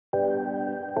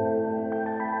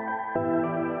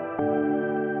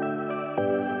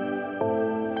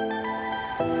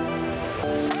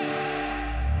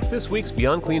This week's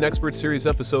Beyond Clean Expert Series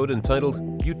episode,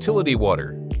 entitled Utility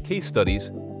Water, Case Studies,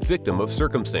 Victim of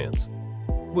Circumstance,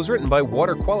 was written by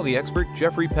water quality expert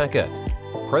Jeffrey Paquet,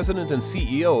 President and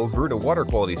CEO of Verta Water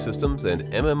Quality Systems and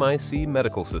MMIC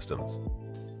Medical Systems.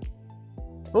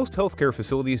 Most healthcare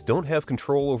facilities don't have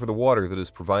control over the water that is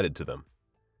provided to them.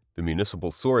 The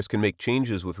municipal source can make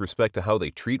changes with respect to how they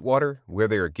treat water, where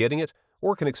they are getting it,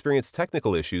 or can experience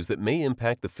technical issues that may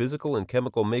impact the physical and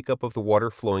chemical makeup of the water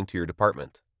flowing to your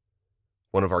department.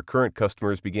 One of our current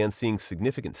customers began seeing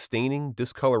significant staining,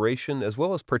 discoloration, as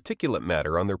well as particulate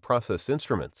matter on their processed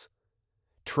instruments.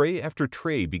 Tray after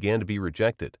tray began to be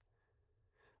rejected.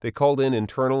 They called in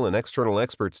internal and external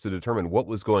experts to determine what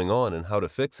was going on and how to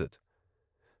fix it.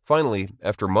 Finally,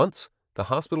 after months, the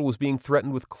hospital was being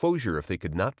threatened with closure if they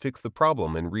could not fix the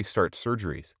problem and restart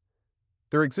surgeries.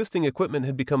 Their existing equipment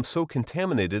had become so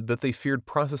contaminated that they feared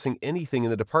processing anything in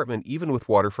the department, even with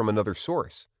water from another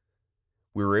source.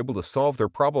 We were able to solve their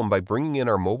problem by bringing in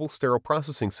our mobile sterile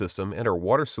processing system and our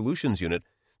water solutions unit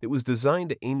that was designed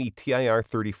to aim TIR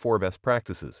 34 best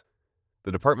practices.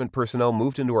 The department personnel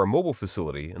moved into our mobile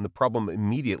facility and the problem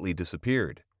immediately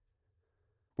disappeared.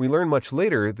 We learned much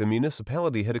later the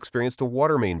municipality had experienced a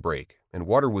water main break and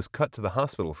water was cut to the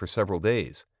hospital for several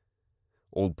days.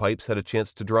 Old pipes had a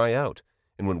chance to dry out,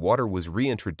 and when water was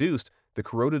reintroduced, the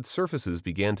corroded surfaces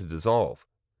began to dissolve.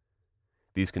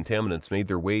 These contaminants made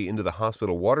their way into the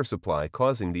hospital water supply,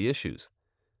 causing the issues.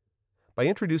 By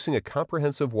introducing a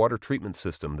comprehensive water treatment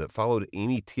system that followed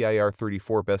TIR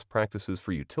 34 best practices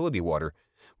for utility water,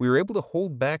 we were able to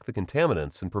hold back the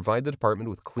contaminants and provide the department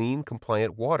with clean,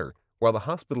 compliant water, while the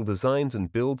hospital designs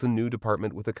and builds a new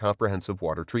department with a comprehensive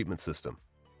water treatment system.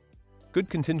 Good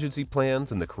contingency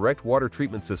plans and the correct water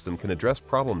treatment system can address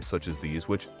problems such as these,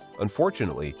 which,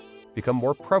 unfortunately, become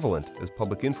more prevalent as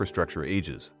public infrastructure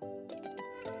ages.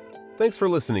 Thanks for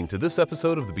listening to this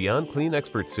episode of the Beyond Clean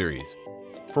Expert Series.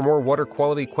 For more water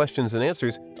quality questions and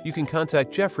answers, you can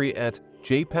contact Jeffrey at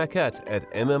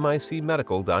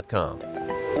jpaquet@mmicmedical.com.